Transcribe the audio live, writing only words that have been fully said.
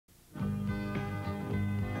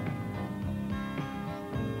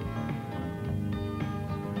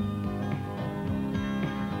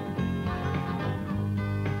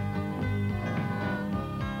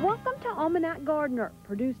Almanac Gardener,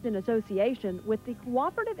 produced in association with the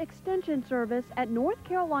Cooperative Extension Service at North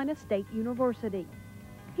Carolina State University.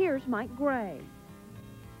 Here's Mike Gray.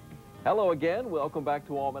 Hello again. Welcome back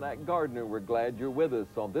to Almanac Gardener. We're glad you're with us.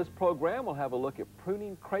 On this program, we'll have a look at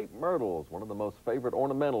pruning crepe myrtles, one of the most favorite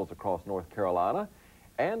ornamentals across North Carolina,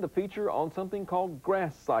 and a feature on something called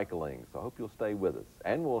grass cycling. So I hope you'll stay with us.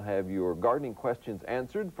 And we'll have your gardening questions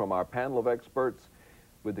answered from our panel of experts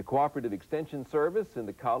with the Cooperative Extension Service in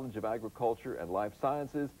the College of Agriculture and Life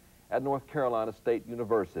Sciences at North Carolina State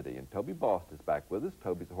University. And Toby Bost is back with us.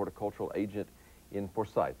 Toby's a horticultural agent in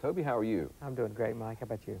Forsyth. Toby, how are you? I'm doing great, Mike. How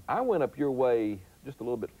about you? I went up your way just a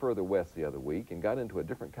little bit further west the other week and got into a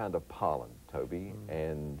different kind of pollen, Toby,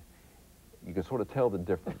 and you can sort of tell the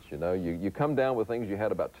difference, you know. You come down with things you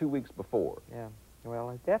had about 2 weeks before. Yeah.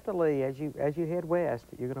 Well, definitely, as you head west,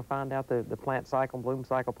 you're going to find out the plant cycle, bloom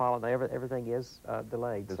cycle, pollen, everything is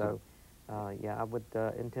delayed. Yeah, I would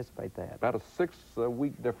anticipate that. About a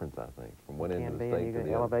 6-week difference, I think, from one end of the state to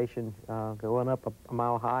the elevation going up a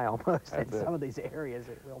mile high almost in some of these areas.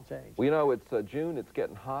 It will change. Well, you know, it's June, it's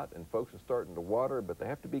getting hot, and folks are starting to water, but they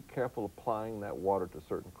have to be careful applying that water to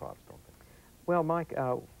certain crops, don't they? Well, Mike,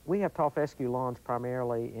 we have tall fescue lawns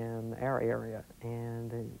primarily in our area,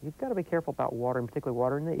 and you've got to be careful about watering, particularly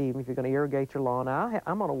watering in the evening if you're going to irrigate your lawn. Now,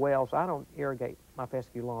 I'm on a well, so I don't irrigate my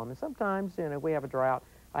fescue lawn, and sometimes, you know, if we have a drought,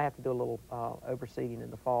 I have to do a little overseeding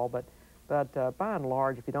in the fall, but by and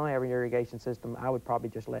large, if you don't have an irrigation system, I would probably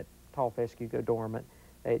just let tall fescue go dormant.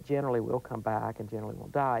 It generally will come back and generally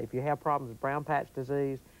won't die. If you have problems with brown patch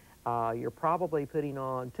disease, you're probably putting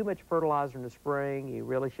on too much fertilizer in the spring. You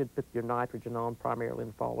really should put your nitrogen on primarily in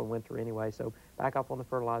the fall and winter anyway, so back up on the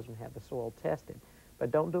fertilizer and have the soil tested.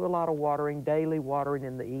 But don't do a lot of watering, daily watering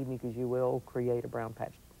in the evening, because you will create a brown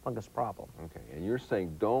patch fungus problem. Okay, and you're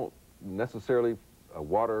saying don't necessarily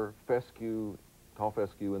water fescue, tall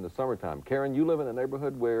fescue in the summertime. Karen, you live in a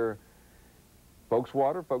neighborhood where folks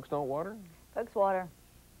water, folks don't water? Folks water.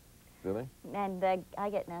 Do they? And I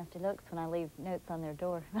get nasty looks when I leave notes on their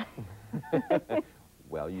door.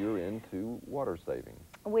 Well, you're into water saving.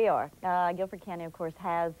 We are. Guilford County, of course,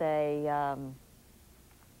 has a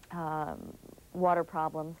water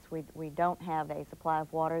problems. We don't have a supply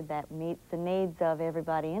of water that meets the needs of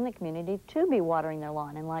everybody in the community to be watering their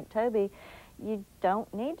lawn. And like Toby, you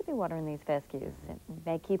don't need to be watering these fescues. It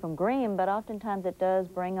may keep them green, but oftentimes it does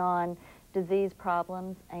bring on disease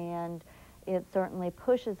problems, and it certainly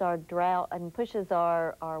pushes our drought and pushes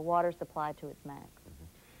our water supply to its max.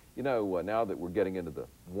 You know, now that we're getting into the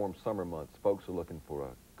warm summer months, folks are looking for a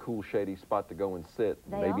cool, shady spot to go and sit,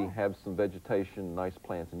 maybe have some vegetation, nice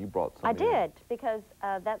plants, and you brought some. I did, because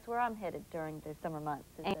that's where I'm headed during the summer months.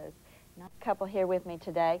 And a couple here with me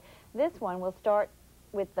today. This one, we'll start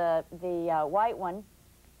with the white one,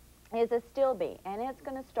 is a stilby, and it's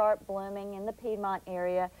going to start blooming in the Piedmont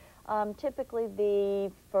area typically the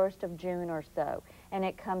 1st of June or so. And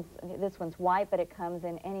it comes, this one's white, but it comes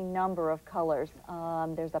in any number of colors.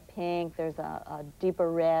 There's a pink, there's a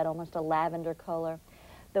deeper red, almost a lavender color.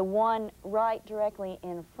 The one right directly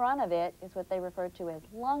in front of it is what they refer to as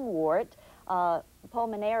lungwort,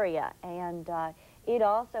 pulmonaria, and it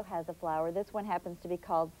also has a flower. This one happens to be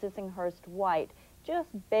called Sissinghurst white, just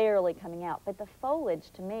barely coming out, but the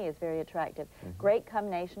foliage to me is very attractive. Great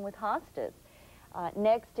combination with hostas.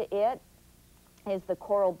 Next to it is the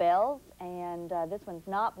coral bells, and this one's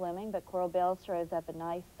not blooming, but coral bells throws up a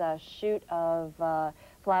nice shoot of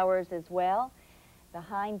flowers as well.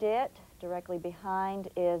 Behind it, directly behind,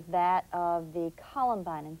 is that of the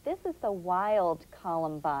columbine, and this is the wild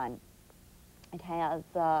columbine. It has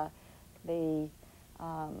the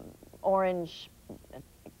orange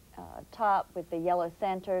top with the yellow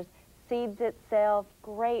centers, seeds itself,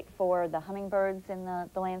 great for the hummingbirds in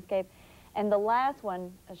the landscape. And the last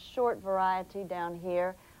one, a short variety down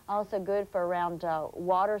here, also good for around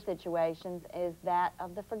water situations, is that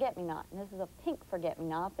of the forget-me-not. And this is a pink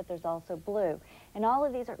forget-me-not, but there's also blue. And all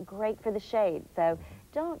of these are great for the shade. So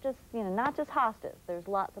don't just, you know, not just hostas. There's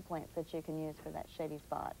lots of plants that you can use for that shady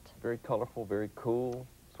spot. Very colorful, very cool,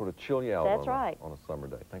 sort of chill you out on a summer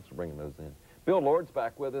day. Thanks for bringing those in. Bill Lord's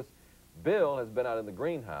back with us. Bill has been out in the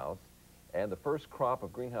greenhouse, and the first crop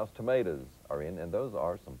of greenhouse tomatoes are in, and those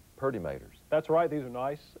are some pertimators. That's right. These are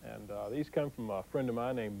nice, and these come from a friend of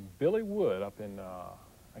mine named Billy Wood up in,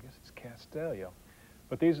 I guess it's Castelia.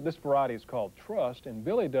 But this variety is called Trust, and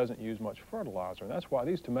Billy doesn't use much fertilizer, and that's why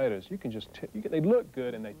these tomatoes, you can just, they look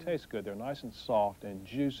good and they taste good. They're nice and soft and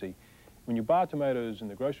juicy. When you buy tomatoes in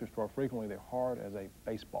the grocery store, frequently they're hard as a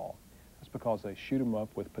baseball. That's because they shoot them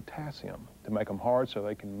up with potassium to make them hard so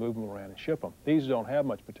they can move them around and ship them. These don't have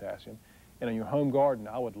much potassium, and in your home garden,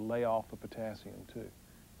 I would lay off the potassium too.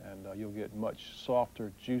 and you'll get much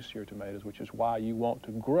softer, juicier tomatoes, which is why you want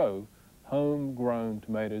to grow homegrown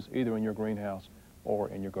tomatoes either in your greenhouse or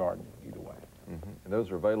in your garden, either way. And those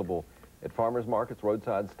are available at farmers markets,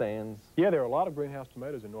 roadside stands? Yeah, there are a lot of greenhouse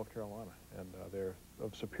tomatoes in North Carolina, and they're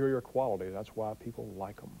of superior quality. That's why people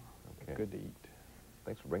like them. Okay. They're good to eat.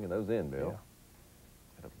 Thanks for bringing those in, Bill.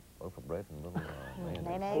 Yeah. Had a loaf of bread and a little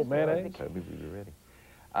Mayonnaise. Oh, mayonnaise. So we'll be ready.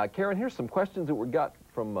 Karen, here's some questions that we got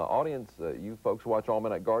from audience. You folks watch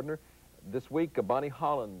Almanac Gardener. This week, Bonnie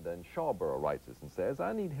Holland in Shawboro writes us and says,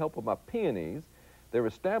 I need help with my peonies. Their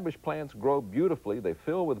established plants grow beautifully. They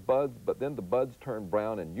fill with buds, but then the buds turn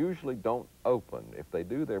brown and usually don't open. If they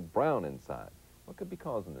do, they're brown inside. What could be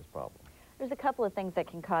causing this problem? There's a couple of things that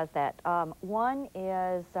can cause that. One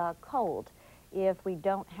is cold. If we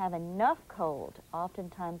don't have enough cold,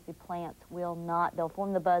 oftentimes the plants will not, they'll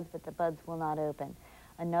form the buds, but the buds will not open.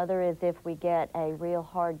 Another is if we get a real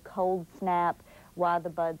hard cold snap while the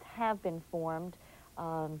buds have been formed.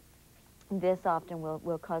 This often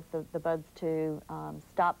will cause the buds to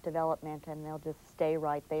stop development, and they'll just stay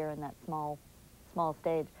right there in that small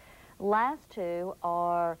stage. Last two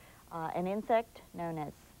are an insect known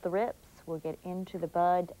as thrips will get into the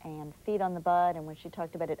bud and feed on the bud, and when she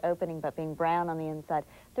talked about it opening but being brown on the inside,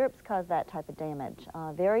 thrips cause that type of damage.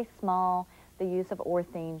 Very small. The use of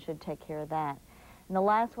orthene should take care of that. And the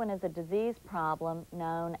last one is a disease problem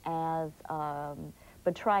known as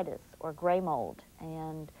botrytis or gray mold,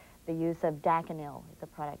 and the use of Daconil is a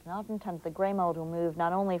product. And oftentimes the gray mold will move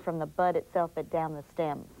not only from the bud itself but down the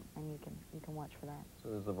stems, and you can watch for that. So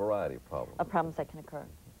there's a variety of problems. Of problems that can occur.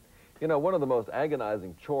 You know, one of the most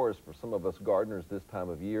agonizing chores for some of us gardeners this time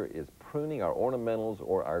of year is pruning our ornamentals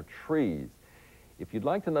or our trees. If you'd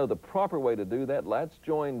like to know the proper way to do that, let's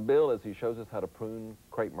join Bill as he shows us how to prune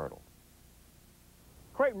crepe myrtle.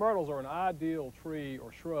 Crepe myrtles are an ideal tree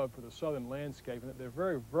or shrub for the southern landscape, and they're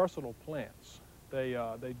very versatile plants. They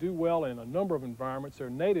do well in a number of environments. They're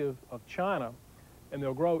native of China, and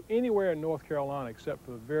they'll grow anywhere in North Carolina except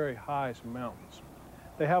for the very highest mountains.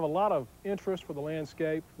 They have a lot of interest for the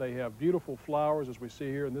landscape. They have beautiful flowers, as we see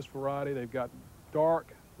here in this variety. They've got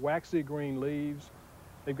dark, waxy green leaves.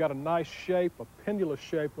 They've got a nice shape, a pendulous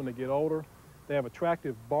shape when they get older. They have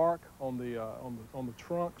attractive bark on the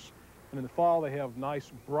trunks. And in the fall, they have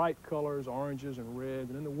nice bright colors, oranges and reds.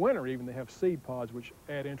 And in the winter, even, they have seed pods, which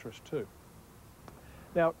add interest too.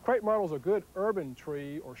 Now, crepe myrtle's a good urban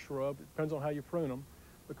tree or shrub. It depends on how you prune them,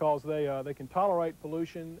 because they can tolerate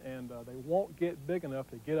pollution, and they won't get big enough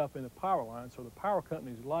to get up in the power line, so the power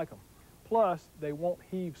companies like them. Plus, they won't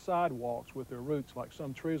heave sidewalks with their roots like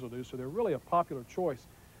some trees will do, so they're really a popular choice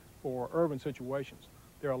for urban situations.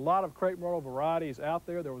 There are a lot of crepe myrtle varieties out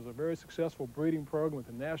there. There was a very successful breeding program with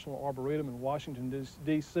the National Arboretum in Washington,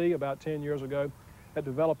 D.C. about 10 years ago that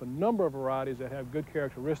developed a number of varieties that have good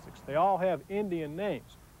characteristics. They all have Indian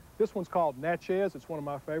names. This one's called Natchez. It's one of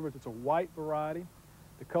my favorites. It's a white variety.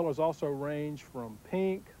 The colors also range from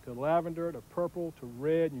pink to lavender to purple to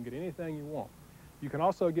red. You can get anything you want. You can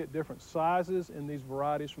also get different sizes in these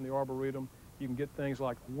varieties from the Arboretum. You can get things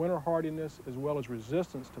like winter hardiness as well as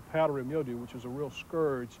resistance to powdery mildew, which is a real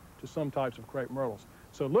scourge to some types of crepe myrtles.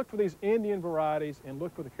 So look for these Indian varieties and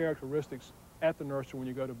look for the characteristics at the nursery when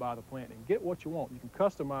you go to buy the plant, and get what you want. You can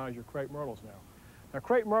customize your crepe myrtles now. Now,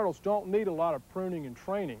 crepe myrtles don't need a lot of pruning and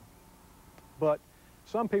training, but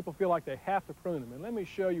some people feel like they have to prune them, and let me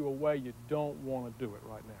show you a way you don't want to do it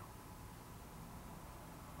right now.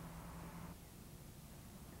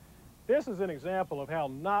 This is an example of how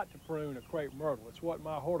not to prune a crepe myrtle. It's what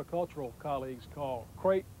my horticultural colleagues call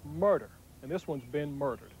crepe murder, and this one's been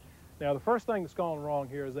murdered. Now, the first thing that's gone wrong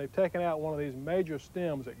here is they've taken out one of these major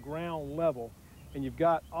stems at ground level, and you've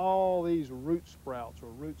got all these root sprouts or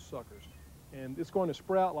root suckers. And it's going to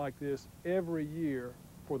sprout like this every year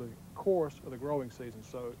for the course of the growing season.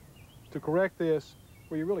 So to correct this,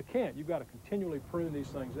 well, you really can't. You've got to continually prune these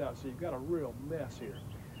things out, so you've got a real mess here.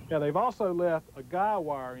 Now, they've also left a guy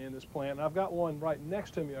wire in this plant, and I've got one right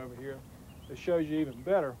next to me over here that shows you even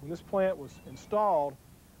better. When this plant was installed,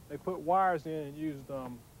 they put wires in and used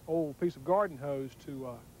old piece of garden hose to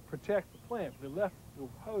protect the plant. They left the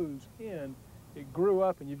hose in, it grew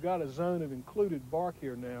up, and you've got a zone of included bark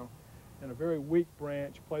here now, and a very weak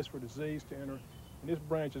branch, place for disease to enter, and this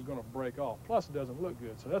branch is going to break off. Plus, it doesn't look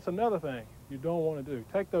good. So that's another thing you don't want to do.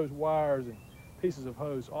 Take those wires and pieces of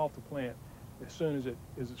hose off the plant as soon as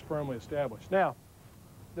it's firmly established. Now,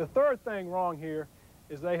 the third thing wrong here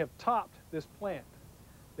is they have topped this plant.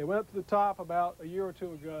 They went up to the top about a year or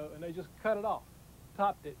two ago, and they just cut it off,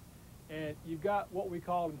 topped it, and you've got what we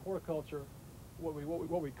call in horticulture, what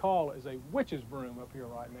we call is a witch's broom up here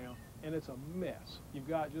right now, and it's a mess. You've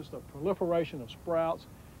got just a proliferation of sprouts.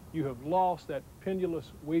 you have lost that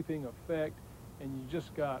pendulous weeping effect, and you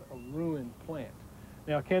just got a ruined plant.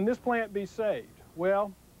 Now, can this plant be saved?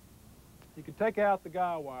 Well, you could take out the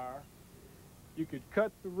guy wire, you could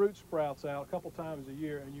cut the root sprouts out a couple times a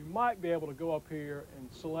year, and you might be able to go up here and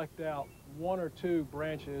select out 1 or 2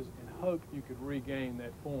 branches and hope you could regain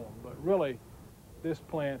that form. But really, this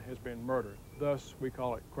plant has been murdered. Thus, we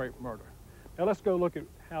call it crepe murder. Now, let's go look at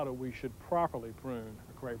how we should properly prune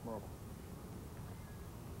a crepe myrtle.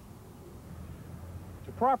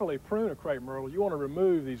 To properly prune a crepe myrtle, you want to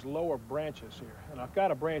remove these lower branches here. And I've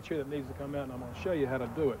got a branch here that needs to come out, and I'm going to show you how to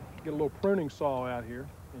do it. Get a little pruning saw out here,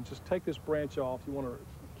 and just take this branch off. You want to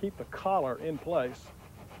keep the collar in place,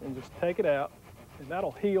 and just take it out, and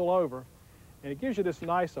that'll heal over. And it gives you this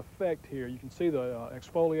nice effect here. You can see the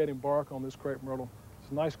exfoliating bark on this crepe myrtle. It's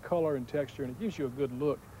a nice color and texture, and it gives you a good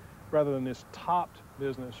look, rather than this topped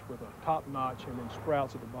business with a top notch and then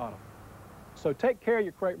sprouts at the bottom. So take care of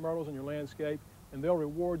your crepe myrtles in your landscape, and they'll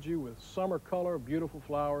reward you with summer color, beautiful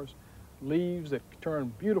flowers, leaves that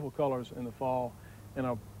turn beautiful colors in the fall, and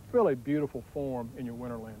a really beautiful form in your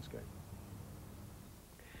winter landscape.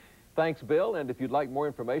 Thanks, Bill. And if you'd like more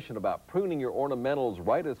information about pruning your ornamentals,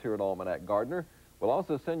 write us here at Almanac Gardener. We'll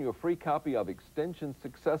also send you a free copy of Extension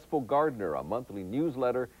Successful Gardener, a monthly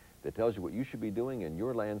newsletter that tells you what you should be doing in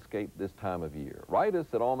your landscape this time of year. Write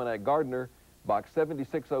us at Almanac Gardener, Box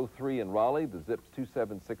 7603 in Raleigh. The zip's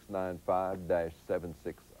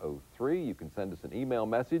 27695-7603. You can send us an email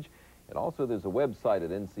message. And also there's a website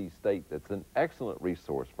at NC State that's an excellent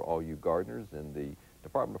resource for all you gardeners in the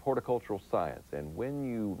Department of Horticultural Science. And when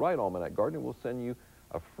you write Almanac Gardener, we'll send you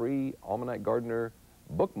a free Almanac Gardener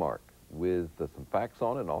bookmark with some facts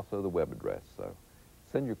on it and also the web address. So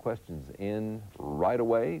send your questions in right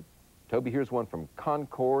away. Toby, here's one from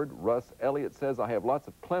Concord. Russ Elliott says, I have lots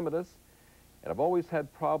of clematis, and I've always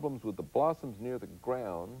had problems with the blossoms near the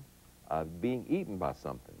ground being eaten by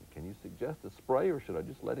something. Can you suggest a spray, or should I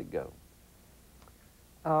just let it go?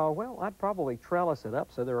 Well, I'd probably trellis it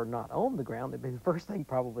up so they're not on the ground. That'd be the first thing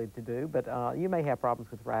probably to do, but you may have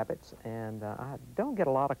problems with rabbits, and I don't get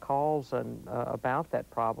a lot of calls about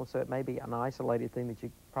that problem, so it may be an isolated thing that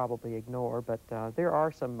you probably ignore, but there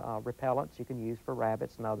are some repellents you can use for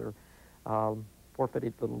rabbits and other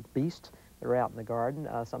four-footed little beasts that are out in the garden.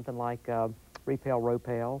 Something like Repel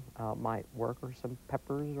Ropel might work, or some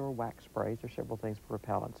peppers or wax sprays. There's several things for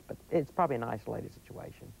repellents, but it's probably an isolated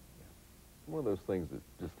situation. One of those things that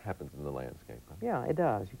just happens in the landscape. Huh? Yeah, it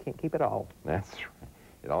does. You can't keep it all. That's right.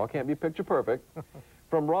 It all can't be picture perfect.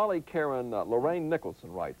 From Raleigh, Karen, Lorraine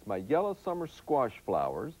Nicholson writes, my yellow summer squash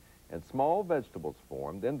flowers and small vegetables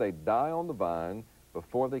form, then they die on the vine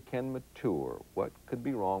before they can mature. What could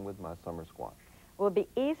be wrong with my summer squash? Well, it'd be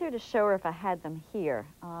easier to show her if I had them here.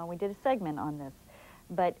 We did a segment on this.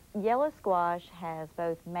 But yellow squash has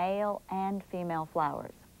both male and female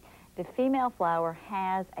flowers. The female flower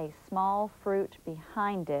has a small fruit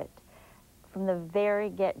behind it from the very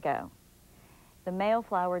get-go. The male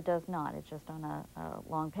flower does not. It's just on a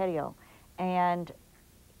long petiole. And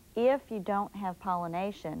if you don't have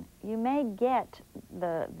pollination, you may get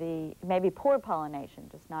maybe poor pollination,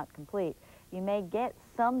 just not complete. You may get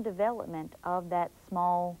some development of that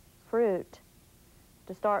small fruit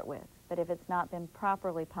to start with. But if it's not been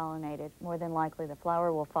properly pollinated, more than likely the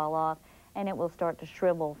flower will fall off and it will start to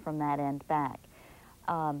shrivel from that end back.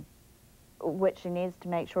 What she needs to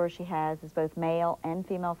make sure she has is both male and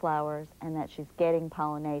female flowers, and that she's getting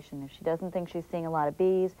pollination. If she doesn't think she's seeing a lot of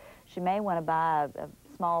bees, she may want to buy a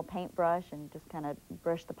small paintbrush and just kind of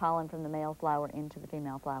brush the pollen from the male flower into the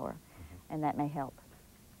female flower, and that may help.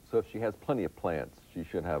 So if she has plenty of plants, she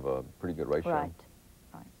should have a pretty good ratio. Right,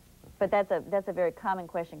 right. But that's a very common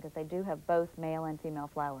question, because they do have both male and female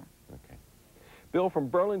flower. Okay. Bill from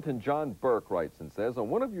Burlington, John Burke writes and says, on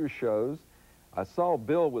one of your shows, I saw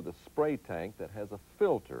Bill with a spray tank that has a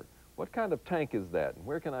filter. What kind of tank is that, and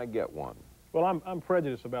where can I get one? Well, I'm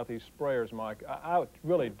prejudiced about these sprayers, Mike. I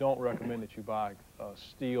really don't recommend that you buy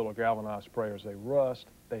steel or galvanized sprayers. They rust,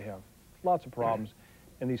 they have lots of problems,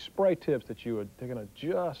 and these spray tips that you would take and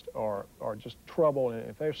adjust are just trouble. And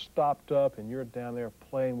if they're stopped up and you're down there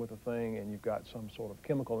playing with the thing and you've got some sort of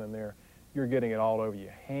chemical in there, you're getting it all over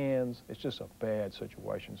your hands. It's just a bad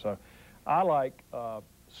situation. So I like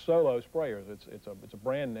Solo sprayers. It's a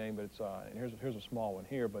brand name, but and here's a small one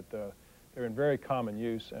here, but they're in very common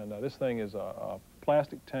use. And this thing is a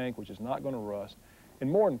plastic tank, which is not going to rust. And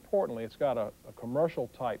more importantly, it's got a commercial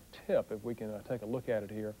type tip, if we can take a look at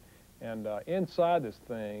it here. And inside this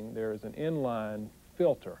thing, there is an inline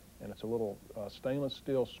filter, and it's a little stainless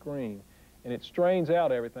steel screen. And it strains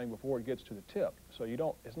out everything before it gets to the tip. So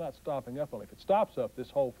it's not stopping up only. If it stops up, this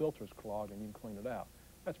whole filter is clogged and you can clean it out.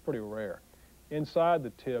 That's pretty rare. Inside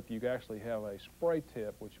the tip, you actually have a spray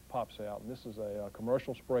tip which pops out, and this is a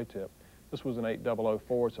commercial spray tip. This was an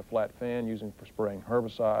 8004. It's a flat fan using for spraying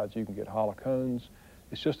herbicides. You can get hollow cones.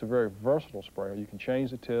 It's just a very versatile sprayer. You can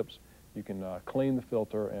change the tips, you can clean the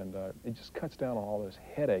filter, and it just cuts down on all those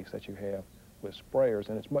headaches that you have with sprayers,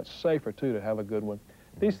 and it's much safer, too, to have a good one.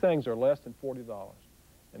 These things are less than $40,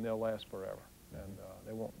 and they'll last forever, and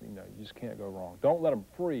they won't, you know, you just can't go wrong. Don't let them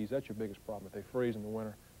freeze. That's your biggest problem. If they freeze in the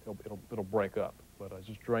winter, it'll break up, but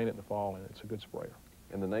just drain it in the fall, and it's a good sprayer.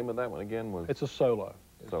 And the name of that one again was? It's a Solo.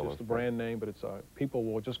 It's Solo just a sprayer. brand name, but it's people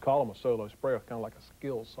will just call them a Solo sprayer, kind of like a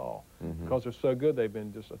skill saw. Because they're so good, they've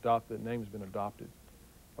been just adopted. The name's been adopted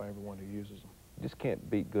by everyone who uses them. You just can't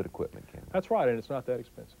beat good equipment, can you? That's right, and it's not that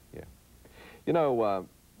expensive. Yeah. You know,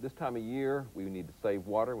 this time of year, we need to save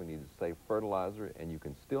water, we need to save fertilizer, and you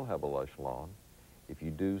can still have a lush lawn if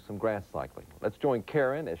you do some grass cycling. Let's join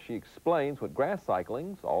Karen as she explains what grass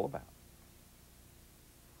cycling's all about.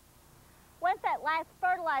 Once that last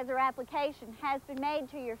fertilizer application has been made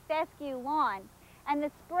to your fescue lawn and the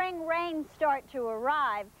spring rains start to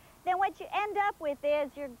arrive, then what you end up with is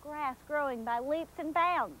your grass growing by leaps and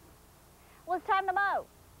bounds. Well, it's time to mow.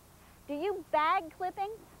 Do you bag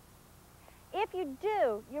clippings? If you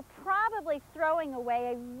do, you're probably throwing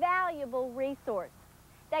away a valuable resource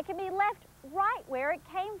that can be left right where it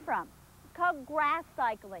came from. It's called grass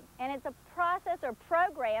cycling, and it's a process or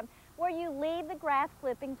program where you leave the grass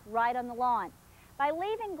clippings right on the lawn. By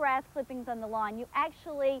leaving grass clippings on the lawn, you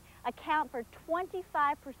actually account for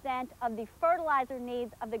 25% of the fertilizer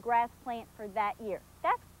needs of the grass plant for that year.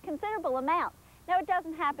 That's a considerable amount. Now, it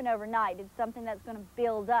doesn't happen overnight. It's something that's going to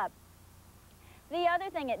build up. The other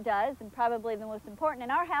thing it does, and probably the most important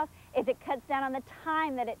in our house, is it cuts down on the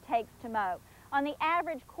time that it takes to mow. On the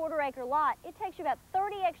average quarter-acre lot, it takes you about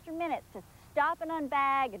 30 extra minutes to stop and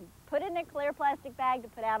unbag and put it in a clear plastic bag to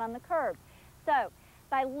put out on the curb. So,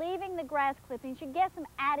 by leaving the grass clippings, you get some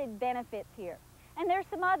added benefits here. And there's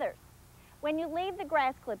some others. When you leave the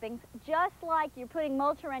grass clippings, just like you're putting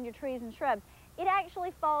mulch around your trees and shrubs, it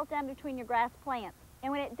actually falls down between your grass plants.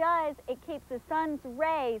 And when it does, it keeps the sun's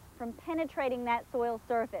rays from penetrating that soil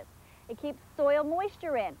surface. It keeps soil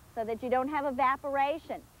moisture in so that you don't have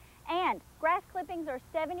evaporation. And grass clippings are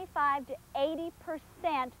 75 to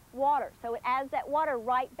 80% water, so it adds that water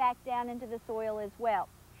right back down into the soil as well.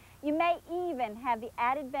 You may even have the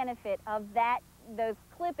added benefit of those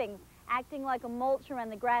clippings acting like a mulch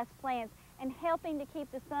around the grass plants and helping to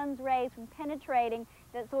keep the sun's rays from penetrating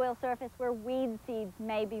that soil surface where weed seeds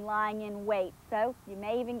may be lying in wait. So you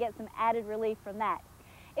may even get some added relief from that.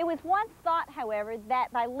 It was once thought, however,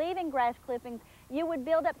 that by leaving grass clippings, you would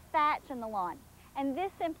build up thatch in the lawn. And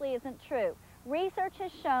this simply isn't true. Research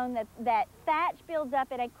has shown that thatch builds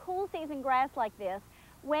up in a cool season grass like this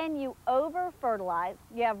when you over-fertilize,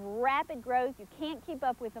 you have rapid growth, you can't keep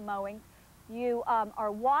up with the mowing, you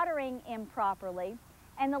are watering improperly,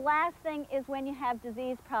 and the last thing is when you have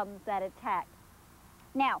disease problems that attack.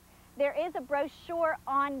 Now, there is a brochure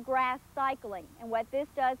on grass cycling, and what this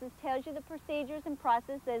does is tells you the procedures and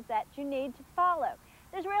processes that you need to follow.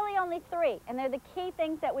 There's really only 3, and they're the key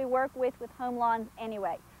things that we work with home lawns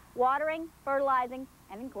anyway. Watering, fertilizing,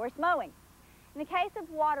 and of course mowing. In the case of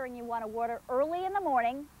watering, you want to water early in the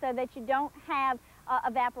morning so that you don't have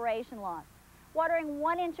evaporation loss. Watering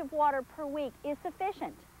 1 inch of water per week is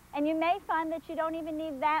sufficient, and you may find that you don't even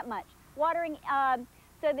need that much. Watering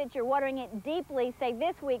so that you're watering it deeply, say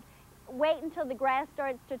this week, wait until the grass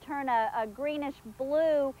starts to turn a greenish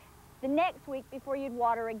blue the next week before you'd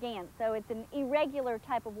water again. So it's an irregular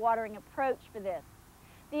type of watering approach for this.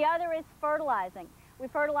 The other is fertilizing. We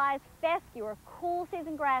fertilize fescue or cool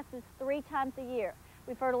season grasses 3 times a year.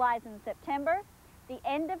 We fertilize in September, the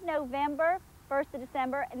end of November, 1st of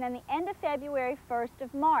December, and then the end of February, 1st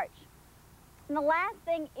of March. And the last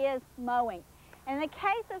thing is mowing. And in the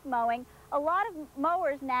case of mowing, a lot of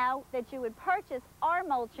mowers now that you would purchase are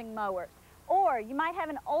mulching mowers. Or you might have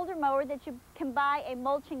an older mower that you can buy a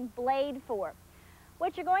mulching blade for.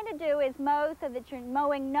 What you're going to do is mow so that you're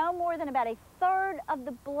mowing no more than about 1/3 of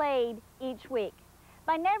the blade each week.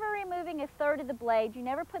 By never removing 1/3 of the blade, you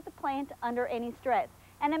never put the plant under any stress.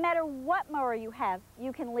 And no matter what mower you have,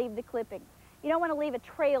 you can leave the clippings. You don't want to leave a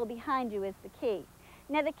trail behind you is the key.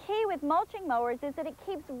 Now the key with mulching mowers is that it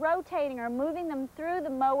keeps rotating or moving them through the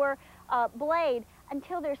mower blade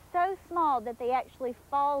until they're so small that they actually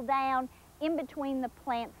fall down in between the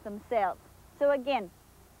plants themselves. So again,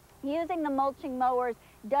 using the mulching mowers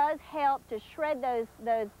does help to shred those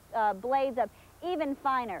blades up even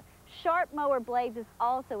finer. Sharp mower blades is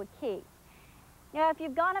also a key. Now, if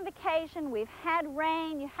you've gone on vacation, we've had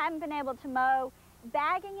rain, you haven't been able to mow,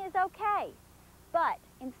 bagging is okay. But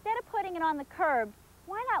instead of putting it on the curb,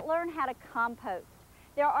 why not learn how to compost?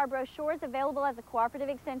 There are brochures available at the Cooperative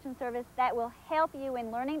Extension Service that will help you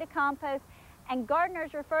in learning to compost, and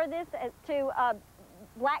gardeners refer this to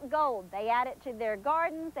black gold. They add it to their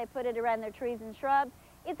gardens, they put it around their trees and shrubs.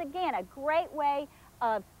 It's, again, a great way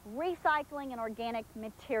of recycling an organic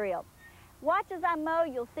material. Watch as I mow,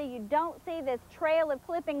 you'll see you don't see this trail of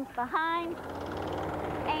clippings behind,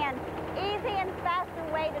 and easy and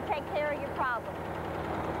faster way to take care of your problem.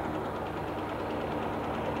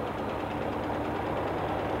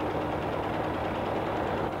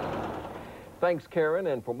 Thanks, Karen.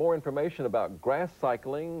 And for more information about grass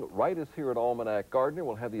cycling, write us here at Almanac Gardener.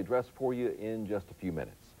 We'll have the address for you in just a few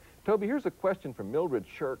minutes. Toby, here's a question from Mildred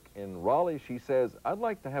Shirk in Raleigh. She says, I'd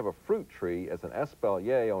like to have a fruit tree as an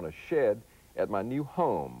espalier on a shed at my new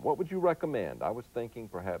home. What would you recommend? I was thinking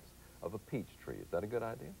perhaps of a peach tree. Is that a good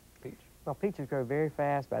idea? Peach? Well, peaches grow very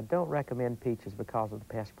fast, but I don't recommend peaches because of the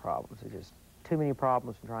pest problems. There's just too many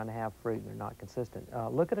problems in trying to have fruit, and they're not consistent.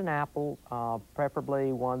 Look at an apple,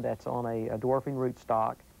 preferably one that's on a dwarfing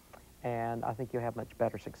rootstock, and I think you'll have much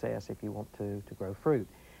better success if you want to grow fruit.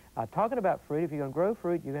 Talking about fruit, if you're going to grow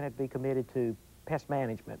fruit, you're going to have to be committed to pest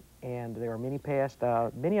management, and there are many pests,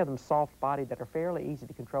 many of them soft-bodied, that are fairly easy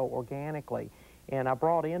to control organically. And I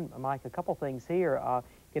brought in, Mike, a couple things here. You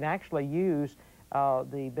can actually use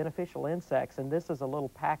the beneficial insects, and this is a little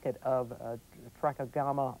packet of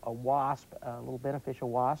Trichogama, a wasp, a little beneficial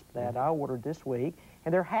wasp that I ordered this week,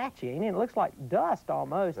 and they're hatching, and it looks like dust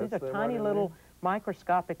almost. These are tiny little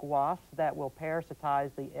microscopic wasps that will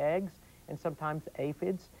parasitize the eggs and sometimes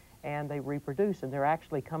aphids, and they reproduce, and they're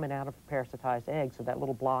actually coming out of parasitized eggs. So that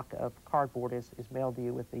little block of cardboard is mailed to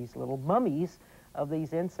you with these little mummies of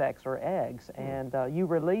these insects or eggs, and you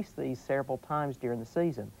release these several times during the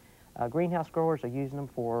season. Greenhouse growers are using them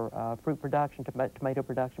for fruit production, tomato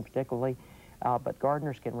production particularly, but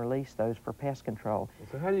gardeners can release those for pest control.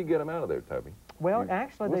 So how do you get them out of there, Toby? Well,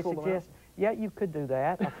 actually, they suggest, yeah, you could do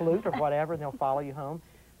that, a flute or whatever, and they'll follow you home.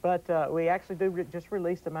 But we actually do just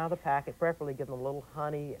release them out of the packet, preferably give them a little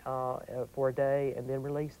honey for a day, and then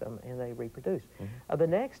release them, and they reproduce. The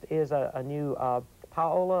next is a new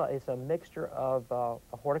Paola. It's a mixture of a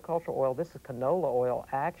horticultural oil. This is canola oil,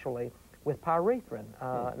 actually, with pyrethrin,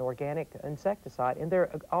 an organic insecticide. And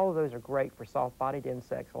all of those are great for soft-bodied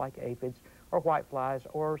insects like aphids or whiteflies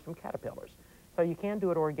or some caterpillars. So you can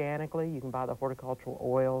do it organically. You can buy the horticultural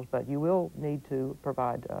oils, but you will need to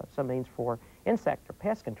provide some means for insect or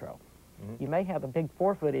pest control. You may have a big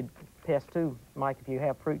four-footed pest too, Mike, if you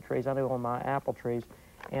have fruit trees. I know on my apple trees.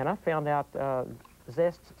 And I found out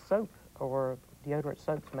Zest soap or deodorant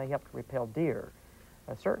soaps may help to repel deer.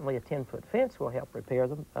 Certainly a 10-foot fence will help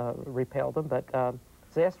repel them, but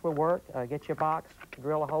Zest will work. Get you a box,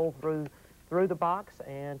 drill a hole through the box,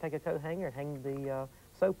 and take a coat hanger and hang the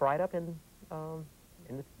soap right up near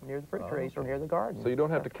the fruit trees or near the garden. So you don't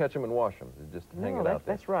have to catch them and wash them, just hang it out there.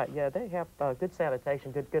 That's right. Yeah, they have good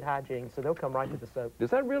sanitation, good hygiene, so they'll come right to the soap. Does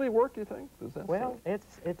that really work, you think? Well,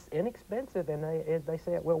 it's inexpensive, and they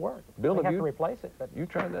say it will work. Bill, they have to replace it. But you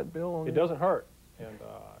tried that, Bill? It doesn't hurt, and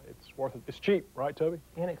it's worth it. It's cheap, right, Toby?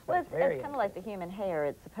 Inexpensive. Well, it's kind of like the human hair.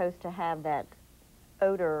 It's supposed to have that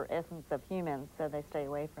odor essence of humans, so they stay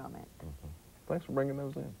away from it. Thanks for bringing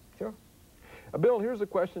those in. Sure. Bill, here's a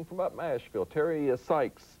question from up Asheville. Terry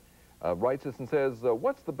Sykes writes us and says,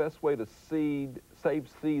 what's the best way to save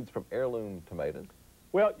seeds from heirloom tomatoes?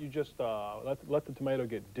 Well, you just let the tomato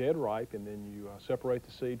get dead ripe, and then you separate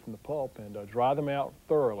the seed from the pulp and dry them out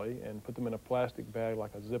thoroughly and put them in a plastic bag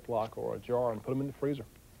like a Ziploc or a jar and put them in the freezer.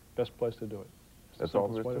 Best place to do it. That's all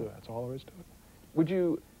there is to it? That's all there is to it. Would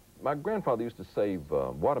you, my grandfather used to save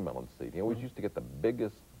watermelon seed. He always used to get the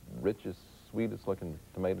biggest, richest, sweetest looking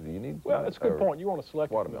tomato. Do you need? Well, that's a good point. You want to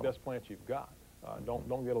select from the best plants you've got.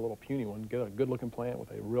 Don't get a little puny one. Get a good looking plant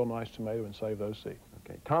with a real nice tomato and save those seeds.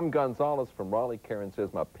 Okay. Tom Gonzalez from Raleigh, Karen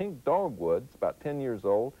says, my pink dogwood, it's about 10 years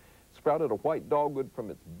old, sprouted a white dogwood from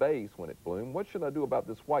its base when it bloomed. What should I do about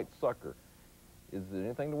this white sucker? Is there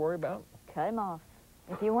anything to worry about? Cut him off.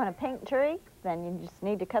 If you want a pink tree, then you just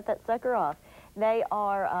need to cut that sucker off. They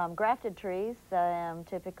are grafted trees.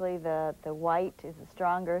 Typically the white is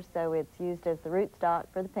stronger, so it's used as the rootstock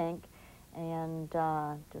for the pink, and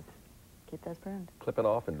just keep those pruned. Clip it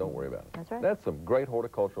off and don't worry about it. That's right. That's some great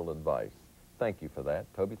horticultural advice. Thank you for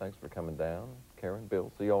that. Toby, thanks for coming down. Karen,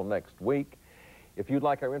 Bill, see you all next week. If you'd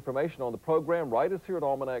like our information on the program, write us here at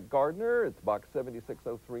Almanac Gardener. It's Box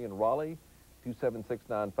 7603 in Raleigh,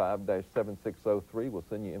 27695-7603. We'll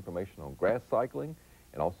send you information on grass cycling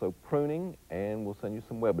and also pruning, and we'll send you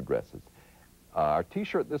some web addresses. Our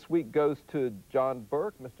T-shirt this week goes to John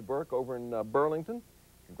Burke, Mr. Burke over in Burlington.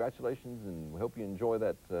 Congratulations, and we hope you enjoy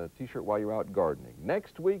that T-shirt while you're out gardening.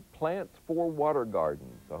 Next week, Plants for Water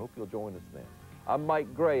Gardens. I hope you'll join us then. I'm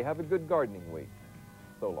Mike Gray. Have a good gardening week.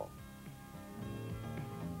 So long.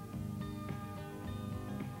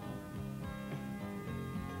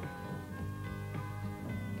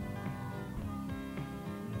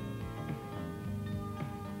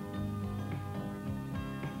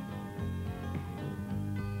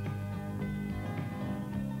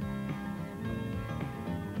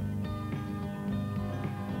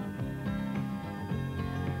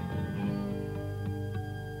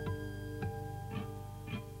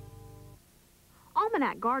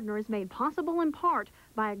 Almanac Gardener is made possible in part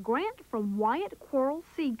by a grant from Wyatt Quarles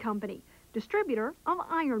Seed Company, distributor of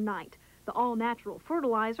Ironite, the all-natural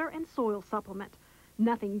fertilizer and soil supplement.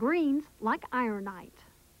 Nothing greens like Ironite.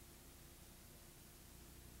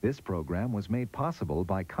 This program was made possible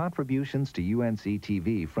by contributions to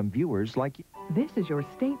UNC-TV from viewers like you. This is your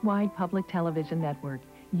statewide public television network,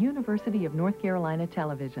 University of North Carolina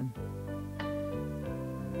Television.